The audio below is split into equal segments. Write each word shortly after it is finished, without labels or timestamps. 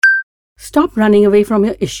Stop running away from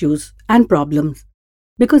your issues and problems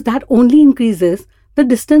because that only increases the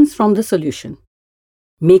distance from the solution.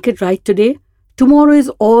 Make it right today. Tomorrow is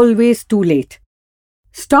always too late.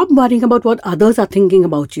 Stop worrying about what others are thinking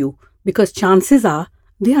about you because chances are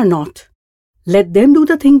they are not. Let them do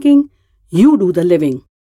the thinking, you do the living.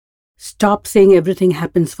 Stop saying everything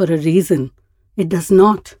happens for a reason. It does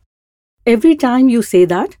not. Every time you say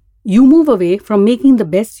that, you move away from making the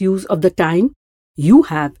best use of the time you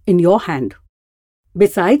have in your hand.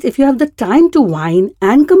 Besides, if you have the time to whine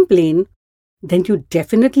and complain, then you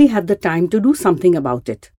definitely have the time to do something about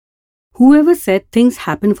it. Whoever said things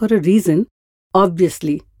happen for a reason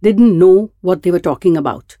obviously didn't know what they were talking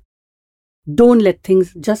about. Don't let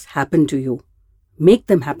things just happen to you. Make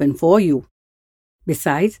them happen for you.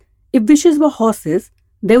 Besides, if wishes were horses,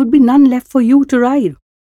 there would be none left for you to ride,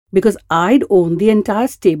 because I'd own the entire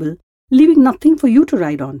stable, leaving nothing for you to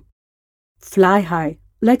ride on. Fly high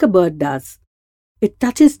like a bird does. It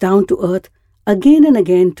touches down to earth again and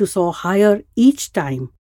again to soar higher each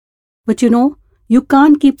time. But you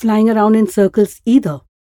can't keep flying around in circles either.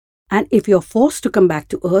 And if you're forced to come back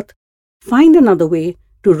to earth, find another way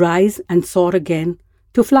to rise and soar again,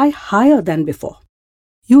 to fly higher than before.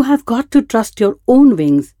 You have got to trust your own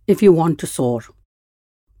wings if you want to soar.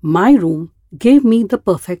 My room gave me the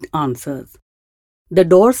perfect answers. The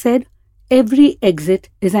door said, every exit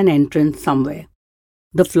is an entrance somewhere.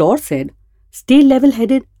 The floor said, stay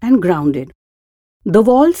level-headed and grounded. The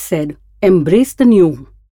walls said, embrace the new.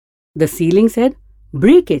 The ceiling said,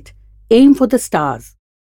 break it, aim for the stars.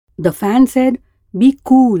 The fan said, be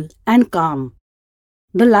cool and calm.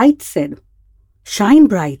 The light said, shine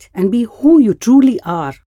bright and be who you truly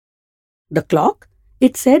are. The clock,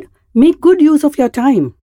 it said, make good use of your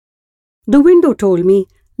time. The window told me,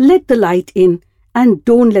 let the light in and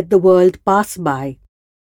don't let the world pass by.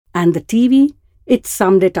 And the TV, it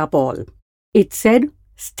summed it up all. It said,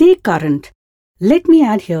 stay current. Let me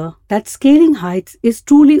add here that scaling heights is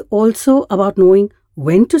truly also about knowing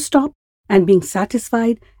when to stop and being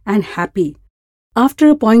satisfied and happy after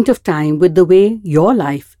a point of time with the way your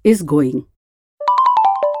life is going.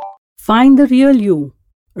 Find the real you,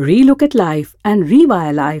 relook at life and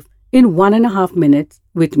rewire life in 1.5 minutes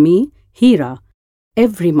with me, Hira,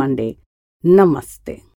 every Monday. Namaste.